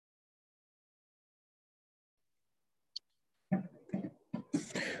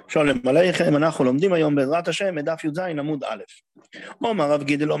שלום עליכם, אנחנו לומדים היום בעזרת השם מדף י"ז עמוד א'. אומר רב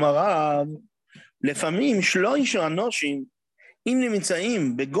גידל אומר רב, לפעמים שלושה אנושים, אם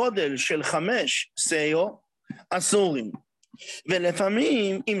נמצאים בגודל של 5 סאו, אסורים.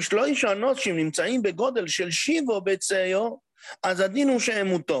 ולפעמים אם שלושה אנושים נמצאים בגודל של 7 בית סאו, אז הדין הוא שהם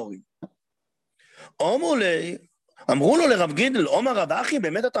מותרים. אמרו לו לרב גידל, אומר רב אחי,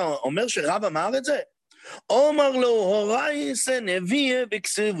 באמת אתה אומר שרב אמר את זה? אומר לו, הוראי זה נביא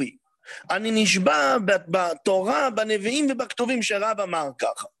וכסיבי. אני נשבע בתורה, בנביאים ובכתובים שרב אמר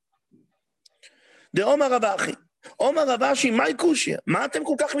ככה. דאמר רב אחי, אומר רב אשי, מהי קושיה? מה אתם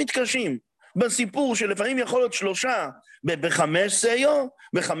כל כך מתקשים? בסיפור שלפעמים יכול להיות 3 ב5 סאו,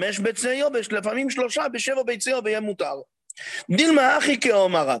 ב5 בית סאו, לפעמים 3 ב7 בית סאו ויהיה מותר. דילמה אחי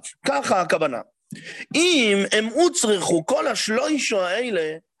כאומר רב, ככה הכוונה. אם הם הוצרכו כל השלושה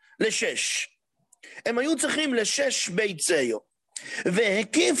האלה ל6, הם היו צריכים ל6 בית סאו,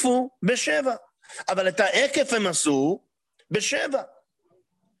 והקיפו ב7, אבל את העקף הם עשו ב7.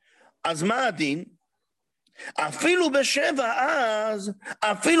 אז מה הדין? אפילו ב7 אז,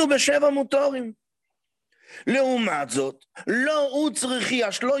 אפילו ב7 מותרים. לעומת זאת, לא הוצרכי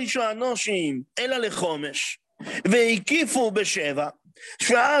השלושה אנושים, אלא לחומש, והקיפו ב7,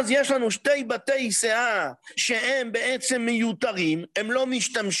 שאז יש לנו 2 בתי סאה שהם בעצם מיותרים, הם לא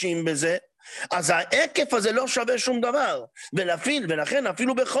משתמשים בזה, אז העקף הזה לא שווה שום דבר, ולכן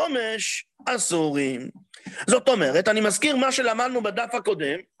אפילו בחומש אסורים. זאת אומרת, אני מזכיר מה שלמדנו בדף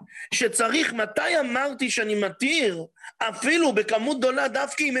הקודם, שצריך, מתי אמרתי שאני מתיר, אפילו בכמות גדולה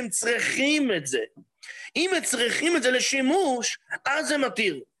דווקא אם הם צריכים את זה. אם הם צריכים את זה לשימוש, אז זה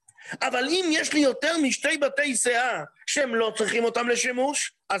מתיר. אבל אם יש לי יותר מ2 בתי סאה שהם לא צריכים אותם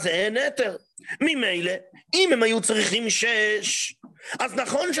לשימוש, אז אין היתר. ממילא, אם הם היו צריכים 6, אז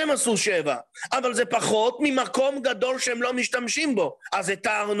נכון שהם עשו 7, אבל זה פחות ממקום גדול שהם לא משתמשים בו, אז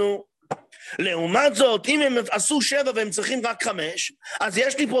התרנו. לעומת זאת, אם הם עשו 7 והם צריכים רק 5, אז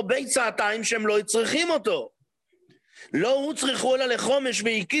יש לי פה בית סאתיים שהם לא צריכים אותו. לא הוצרכו אלא לחומש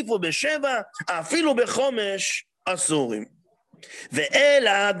והקיפו ב7, אפילו בחומש אסורים.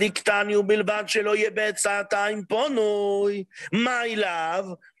 ואלא דקטניו בלבד שלא יהיה בית סאתיים פונוי, מה אליו?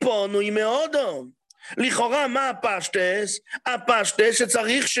 פונוי מאודו. לכאורה מה הפשטס? הפשטס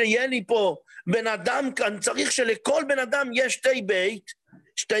שצריך שיהיה לי פה בן אדם, כאן צריך שלכל בן אדם יש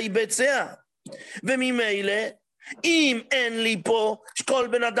 2 בית סאה. וממילא, אם אין לי פה כל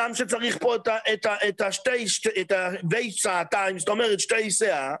בן אדם שצריך פה את הבית סאתיים, זאת אומרת 2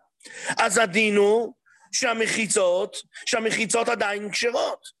 סאה, אז הדין הוא שהמחיצות עדיין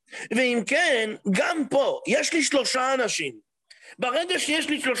כשרות. ואם כן, גם פה יש לי 3 אנשים. ברגע שיש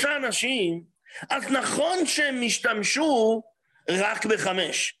לי 3 אנשים, אז נכון שהם משתמשו רק ב5,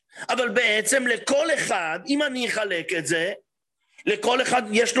 אבל בעצם לכל אחד, אם אני אחלק את זה, לכל אחד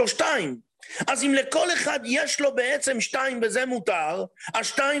יש לו 2. אז אם לכל אחד יש לו בעצם 2 וזה מותר, אז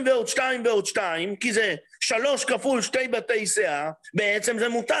 2 ועוד 2 ועוד 2, כי זה 3 כפול 2 בתי סאה, בעצם זה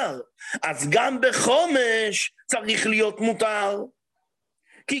מותר. אז גם בחומש צריך להיות מותר.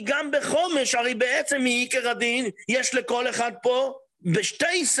 כי גם בחומש, הרי בעצם מעיקר הדין, יש לכל אחד פה ב2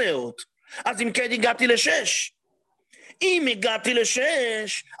 סאות. אז אם כן הגעתי ל6. אם הגעתי ל6,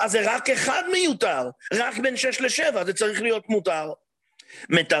 אז זה רק אחד מיותר. רק בין 6 ל7, זה צריך להיות מותר.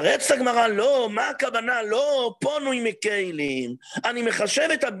 מתרץ הגמרא, לא, מה הכוונה? לא, פונוי מכלים. אני מחשב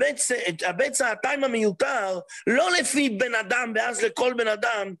את הבית סאתיים המיותר, לא לפי בן אדם, ואז לכל בן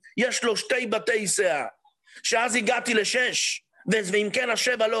אדם יש לו 2 בתי סאה. שאז הגעתי ל6, ואם כן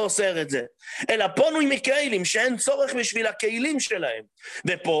 7 לא אוסר את זה. אלא פונוי מכלים, שאין צורך בשביל הכלים שלהם.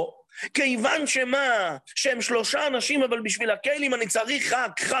 ופה, כיוון שהם 3 אנשים, אבל בשביל הכלים אני צריך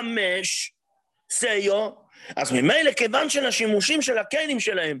רק 5 סאו, אז ממילא כיוון שלשימושים של הכלים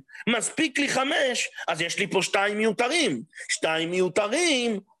שלהם מספיק לי 5, אז יש לי פה 2 מיותרים. 2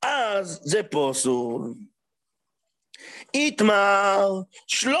 מיותרים, אז זה פוסול. איתמר,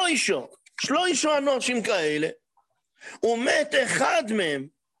 3 אנושים כאלה, ומת אחד מהם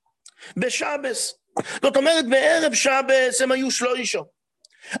בשבס. זאת אומרת, בערב שבס הם היו 3.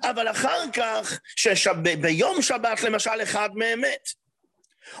 אבל אחר כך, ביום שבת למשל אחד מהם מת.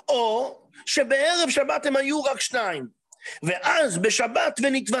 או שבערב שבת הם היו רק 2, ואז בשבת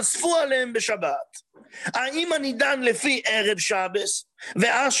ונתווספו עליהם בשבת. האם אני דן לפי ערב שבס,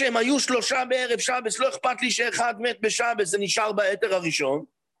 ואז שהם היו 3 בערב שבס, לא אכפת לי שאחד מת בשבס, זה נשאר בהיתר הראשון,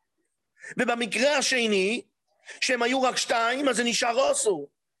 ובמקרה השני, שהם היו רק 2, אז זה נשאר אסור.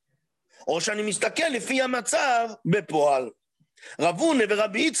 או שאני מסתכל לפי המצב בפועל. רב הונא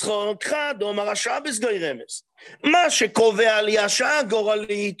ורבי יצחוק חד אומר השבס גוי רמז. מה שקובע לי השעה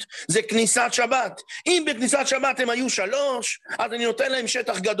הגורלית זה כניסת שבת. אם בכניסת שבת הם היו 3, אז אני נותן להם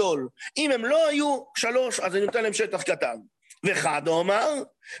שטח גדול. אם הם לא היו 3, אז אני נותן להם שטח קטן. וחד אומר,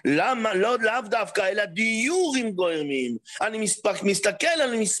 למה לא לאו דווקא, אלא דיורים גורמים. אני מסתכל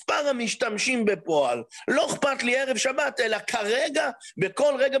על מספר המשתמשים בפועל. לא אכפת לי ערב שבת, אלא כרגע,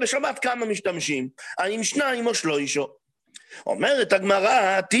 בכל רגע בשבת, כמה משתמשים. האם 2 או 3. אומרת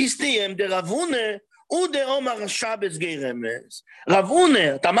הגמרא, תיסתיים דרב הונא, ודאמר שבס גי רמז. רב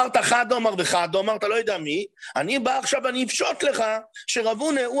הונא, אתה אמרת חד אומר וחד אומר, אתה לא יודע מי, אני בא עכשיו, אני אפשוט לך, שרב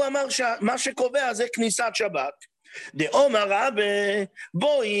הונא, הוא אמר שמה שקובע זה כניסת שבת. דאמר רבי,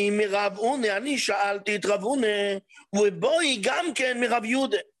 בואי מרב הונא, אני שאלתי את רב הונא, ובואי גם כן מרב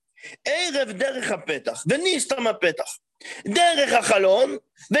יהודה. ערב דרך הפתח, ונסתם הפתח. דרך החלון,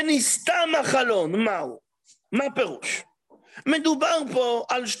 ונסתם החלון. מהו? מה פירוש? מדובר פה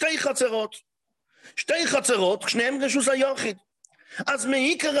על 2 חצרות. 2 חצרות, שניהם רשוס היחיד. אז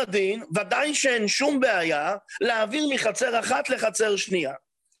מעיקר הדין, ודאי שאין שום בעיה להעביר מחצר אחת לחצר שנייה.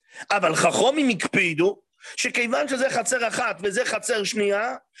 אבל חכמים הקפידו, שכיוון שזה חצר אחת וזה חצר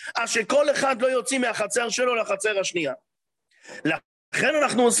שנייה, אז שכל אחד לא יוציא מהחצר שלו לחצר השנייה. לכן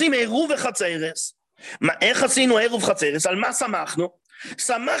אנחנו עושים עירוב וחצרס. איך עשינו עירוב חצרס? על מה שמחנו?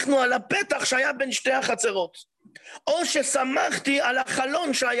 שמחנו על הפתח שהיה בין 2 החצרות. או ששמחתי על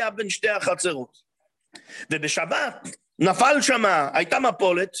החלון שהיה בין 2 החצרות. ובשבת נפל שמה, הייתה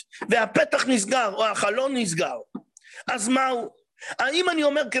מפולת, והפתח נסגר, או החלון נסגר. אז מהו? האם אני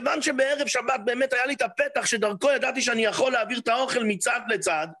אומר, כיוון שבערב שבת באמת היה לי את הפתח, שדרכו ידעתי שאני יכול להעביר את האוכל מצד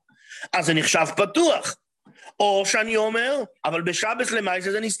לצד, אז זה נחשב פתוח. או שאני אומר, אבל בשבס למאי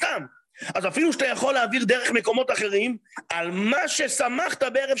זה נסתם. אז אפילו שאתה יכול להעביר דרך מקומות אחרים, על מה ששמחת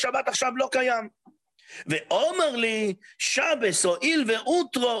בערב שבת עכשיו לא קיים. ואומר לי, שבס הואיל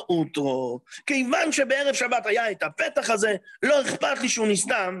ואותרו אותרו, כיוון שבערב שבת היה את הפתח הזה, לא אכפת לי שהוא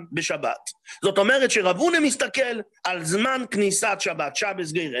נסתם בשבת. זאת אומרת שרב הונא מסתכל על זמן כניסת שבת,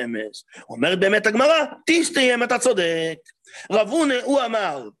 שבס גי רמז. אומרת באמת הגמרא, תסתיים, אתה צודק. רב הונא הוא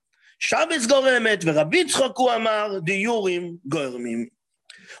אמר, שבס גורמת, ורבי יצחוק הוא אמר, דיורים גורמים.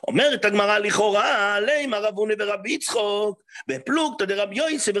 אומרת הגמרא לכאורה, עליהם רב הונא ורבי יצחוק, בפלוגתא דרבי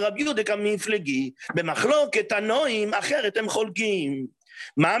יוסי ורבי יהודה כמפלגי, במחלוקת תנועים אחרת הם חולקים.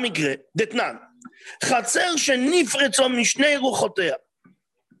 מה המקרה? דתנן, חצר שנפרצו משני רוחותיה.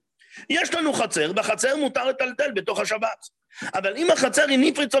 יש לנו חצר, בחצר מותר לטלטל בתוך השבת. אבל אם החצר היא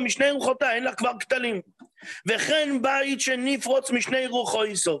נפרצו משני רוחותיה, אין לה כבר כתלים. וכן בית שנפרוץ משני רוחו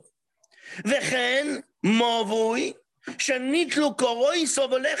איסוף. וכן מובוי, שניטלו קורויסו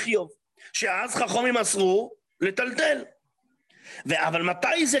ולחיוב, שאז חכמים אסרו לטלטל. אבל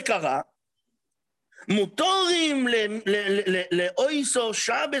מתי זה קרה? מותרים לאויסו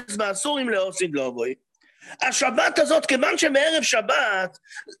שבס ואסורים לאוסיד לאובוי. השבת הזאת, כיוון שבערב שבת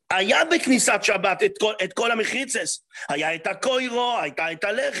היה בכניסת שבת את כל המחיצס, היה את הקוירו, הייתה את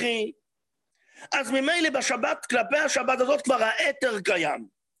הלחי, אז ממילא בשבת, כלפי השבת הזאת כבר האתר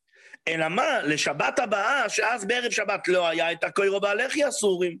קיים. אלא מה? לשבת הבאה, שאז בערב שבת לא היה את הקוירו והלחי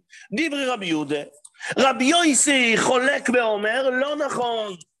אסורים. דברי רבי יהודה. רבי יוסי חולק ואומר, לא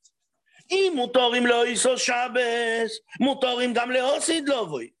נכון. אם מותרים לאויסו שבס, מותרים גם לאוסיד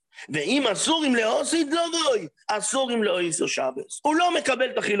לאובוי. ואם אסורים לאוסיד לאובוי, אסורים לאויסו שבס. הוא לא מקבל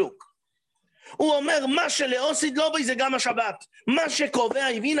את החילוק. הוא אומר, מה שלאוסיד לאובוי זה גם השבת. מה שקובע,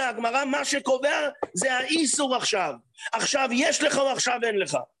 הבינה הגמרא, מה שקובע זה האיסור עכשיו. עכשיו יש לך או עכשיו אין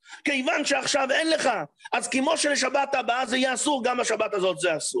לך. כיוון שעכשיו אין לך, אז כמו שלשבת הבאה זה יהיה אסור, גם השבת הזאת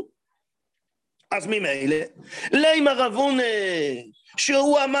זה אסור. אז ממילא, לימה רב הונא,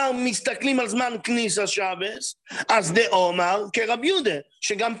 שהוא אמר מסתכלים על זמן כניסה שבס, אז דאמר כרב יהודה,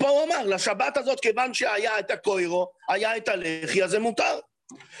 שגם פה הוא אמר, לשבת הזאת כיוון שהיה את הקוירו, היה את הלחי, אז זה מותר.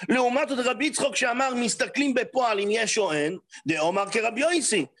 לעומת זאת רבי יצחוק שאמר מסתכלים בפועל אם יש או אין, דאמר כרב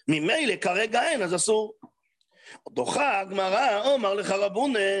יוסי, ממילא כרגע אין, אז אסור. דוחה הגמרא, אומר לך רב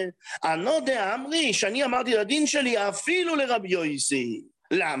הונא, אנו דאמרי, שאני אמרתי לדין שלי אפילו לרבי יוסי.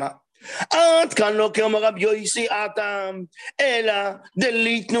 למה? עד כאן לא כאומר רבי יוסי אתם, אלא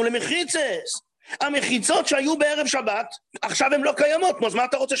דליתנו למחיצס. המחיצות שהיו בערב שבת, עכשיו הן לא קיימות, אז מה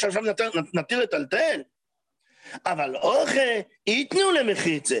אתה רוצה שעכשיו נתיר לטלטל? אבל אוכל, ייתנו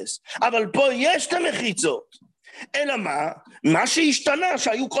למחיצס, אבל פה יש את המחיצות. אלא מה שהשתנה,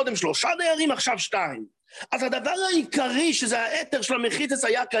 שהיו קודם 3 דיירים, עכשיו 2. אז הדבר העיקרי שזה האתר של המחיצס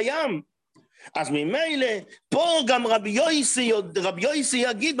היה קיים. אז ממילא, פה גם רבי יוסי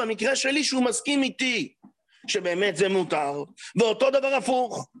יגיד במקרה שלי שהוא מסכים איתי, שבאמת זה מותר. ואותו דבר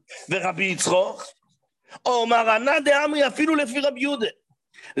הפוך. ורבי יצחוק, או מרנה דאמרי אפילו לפי רבי יהודה.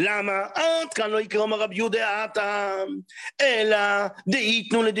 למה? עד כאן לא יקרא רבי יהודה עתם, אלא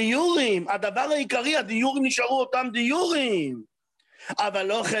דאיתנו לדיורים. הדבר העיקרי, הדיורים נשארו אותם דיורים. אבל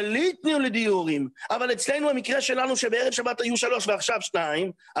לא חליתנו לדיורים. אבל אצלנו המקרה שלנו שבערב שבת היו 3 ועכשיו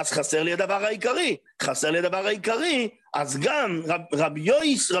 2, אז חסר לי הדבר העיקרי. חסר לי הדבר העיקרי, אז גם רבי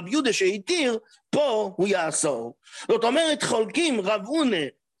יהודה שהתיר, פה הוא יאסור. זאת אומרת, חולקים רב הונא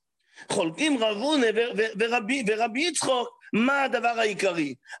ורבי יצחוק, מה הדבר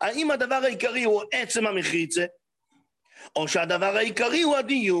העיקרי? האם הדבר העיקרי הוא עצם המחיצה, או שהדבר העיקרי הוא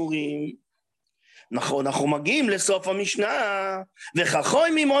הדיורים? נכון, אנחנו מגיעים לסוף המשנה,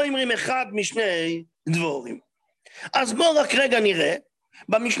 וחכמים אומרים אחד משני דבורים. אז בואו רק רגע נראה,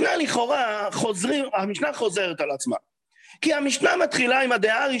 במשנה לכאורה המשנה חוזרת על עצמה. כי המשנה מתחילה עם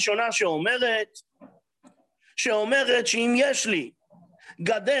הדעה הראשונה שאומרת שאם יש לי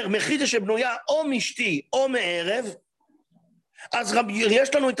גדר מחיצה שבנויה או משתי או מערב, אז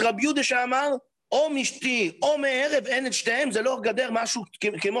יש לנו את רבי יהודה שאמר, או משתי או מערב, אין את שתיהם, זה לא גדר משהו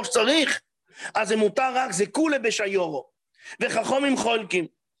כמו שצריך, אז זה מותר רק, זה כולה בשיורו. וחכמים חולקים.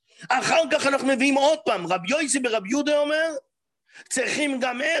 אחר כך אנחנו מביאים עוד פעם, רבי יוסי ברבי יהודה אומר, צריכים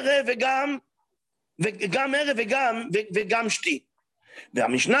גם ערב וגם שתי.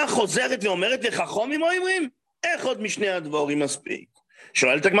 והמשנה חוזרת ואומרת, וחכמים אומרים, איך עוד משני הדבורים מספיק?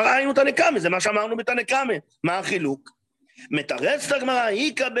 שואלת הגמרא, היינו תנקמה, זה מה שאמרנו בתנקמה, מה החילוק? מתרצת הגמרא,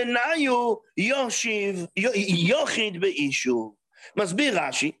 איקא בניו יוחיד ביישוב. מסביר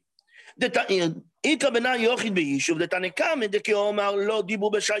רש"י, איקא בניו יוחיד ביישוב, דתנקמה דכאומר לא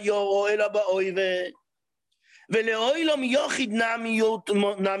דיברו בשיורו אלא באויבה. ולאוילום יוחיד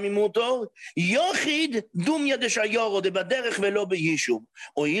נמי מותר, יוחיד דומיה דשיורו דבדרך ולא ביישוב.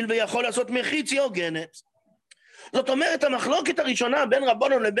 הואיל ויכול לעשות מחיצה הוגנת. זאת אומרת, המחלוקת הראשונה בין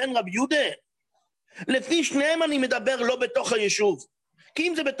רבנו לבין רבי יהודה, לפי שניהם אני מדבר לא בתוך היישוב. כי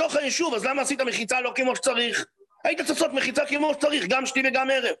אם זה בתוך היישוב, אז למה עשית מחיצה לא כמו שצריך? היית צריך לעשות מחיצה כמו שצריך, גם שתי וגם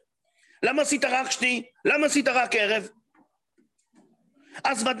ערב. למה עשית רק שתי? למה עשית רק ערב?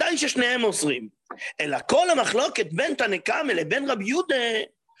 אז ודאי ששניהם אוסרים. אלא כל המחלוקת בין תנקמה לבין רבי יהודה,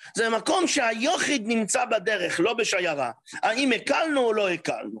 זה מקום שהיוחיד נמצא בדרך, לא בשיירה. האם הקלנו או לא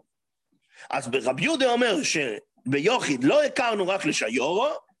הקלנו? אז רבי יהודה אומר שביוחיד לא הכרנו רק לשיירו,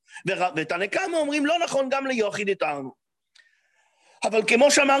 ותנקמה אומרים לא נכון גם ליוחיד התרנו. אבל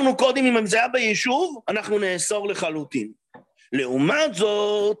כמו שאמרנו קודם, אם זה היה ביישוב, אנחנו נאסור לחלוטין. לעומת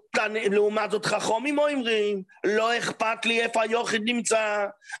זאת חכמים אומרים, לא אכפת לי איפה היוחיד נמצא,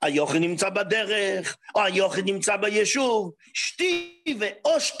 היוחיד נמצא בדרך, או היוחיד נמצא ביישוב, שתי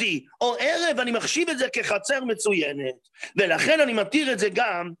ואושתי, או ערב, אני מחשיב את זה כחצר מצוינת, ולכן אני מתיר את זה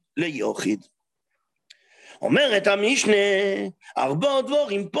גם ליוחיד. אומרת המשנה, הרבה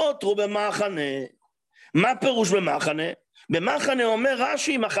דבורים פוטרו במחנה. מה פירוש במחנה? במחנה אומר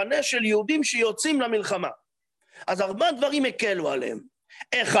רש"י, מחנה של יהודים שיוצאים למלחמה. אז 4 דברים הקלו עליהם.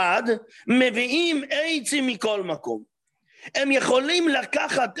 1, מביאים עצים מכל מקום. הם יכולים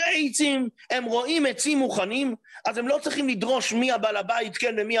לקחת עצים, הם רואים עצים מוכנים, אז הם לא צריכים לדרוש מי הבעל הבית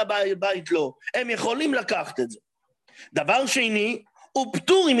כן ומי הבעל הבית לא. הם יכולים לקחת את זה. דבר שני, הוא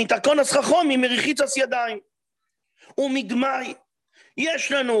פטורי מתקונס חכמים מרחיצת ידיים. ומדמי,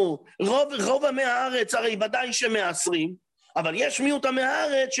 יש לנו רוב עמי הארץ, הרי ודאי שמאסרים, אבל יש מיעוט עמי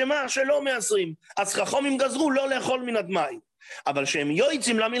הארץ שלא מאסרים, אז חכמים גזרו לא לאכול מן הדמי, אבל שהם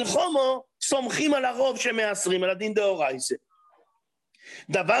יוצאים למלחמה, סומכים על הרוב שמאסרים, על הדין דאורייתא.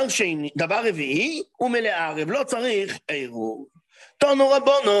 דבר רביעי, הוא מלערב, לא צריך עירוב. תנו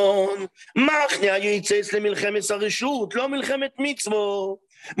רבנן, מחנה היוצא למלחמת הרשות, לא מלחמת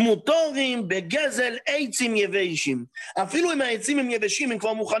מצוות. מותרים בגזל עצים יבשים. אפילו אם העצים הם יבשים, הם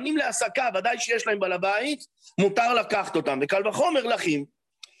כבר מוכנים להעסקה, ודאי שיש להם בעל הבית, מותר לקחת אותם. וקל וחומר לכם.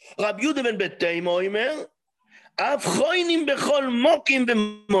 רבי יהודה בן בית תימו אומר, אף חוינים בכל מוקים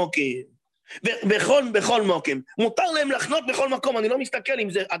ומוקים. בכל מוקים. מותר להם לחנות בכל מקום, אני לא מסתכל אם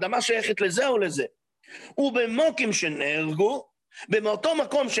זה אדמה שייכת לזה או לזה. ובמוקים שנהרגו, במאותו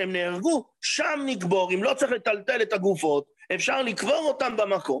מקום שהם נהרגו, שם נקבור, אם לא צריך לטלטל את הגופות, אפשר לקבור אותם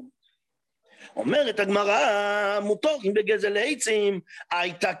במקום. אומרת הגמרא, מותרים בגזל עצים,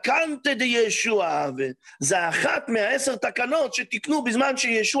 הייתקנת דישוע, זה אחת 10 תקנות שתקנו בזמן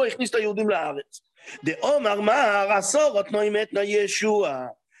שישוע הכניס את היהודים לארץ. דאמר מה, אסור התנאי מתנה ישוע.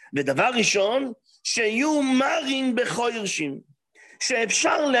 ודבר ראשון, שיהיו מרים בחוירשים,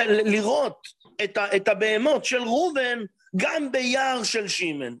 שאפשר לראות את הבהמות של ראובן גם ביער של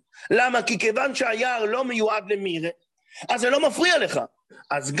שמן. למה? כי כיוון שהיער לא מיועד למירה, אז זה לא מפריע לך.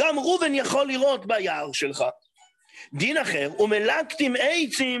 אז גם ראובן יכול לראות ביער שלך. דין אחר, ומלקטים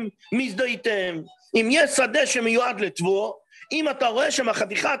עצים מזדייתם. אם יש שדה שמיועד לטבוע, אם אתה רואה שם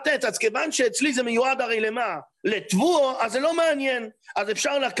חתיכת עץ, אז כיוון שאצלי זה מיועד הרי למה? לטבוע, אז זה לא מעניין, אז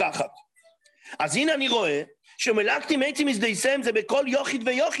אפשר לקחת. אז הנה אני רואה שמלאכתי מעצים מזדייסם זה בכל יוחיד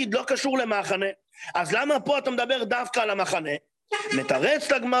ויוחיד לא קשור למחנה. אז למה פה אתה מדבר דווקא על המחנה?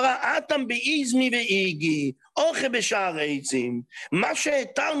 מתרץ לגמרא, אתם באיזמי ואיגי, אוכל בשער עצים. מה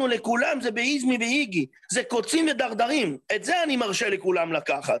שהתרנו לכולם זה באיזמי ואיגי, זה קוצים ודרדרים, את זה אני מרשה לכולם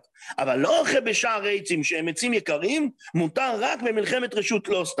לקחת. אבל לא אוכל בשער עצים שהם עצים יקרים, מותר רק במלחמת רשות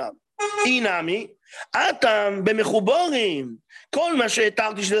לא סתם. אינמי, אתם במחובורים, כל מה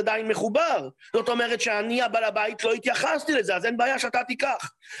שהתרתי שזה עדיין מחובר, זאת אומרת שאני הבעל הבית לא התייחסתי לזה, אז אין בעיה שאתה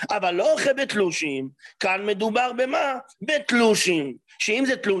תיקח. אבל לא אוכל בתלושים, כאן מדובר במה? בתלושים, שאם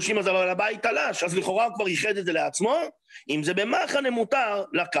זה תלושים אז הבעל הבית תלש, אז לכאורה הוא כבר ייחד את זה לעצמו, אם זה במחנה מותר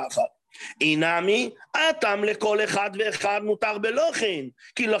לקחת. אינמי, אתם לכל אחד ואחד מותר בלוחין,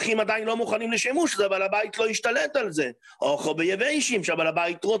 כי לוחים עדיין לא מוכנים לשימוש, אז הבעל הבית לא ישתלט על זה, או ביבשים שהבעל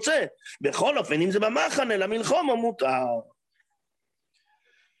הבית רוצה, בכל אופן אם זה במחנה למלחמה מותר.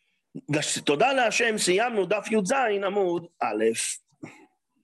 תודה להשם, סיימנו דף י"ז עמוד א'.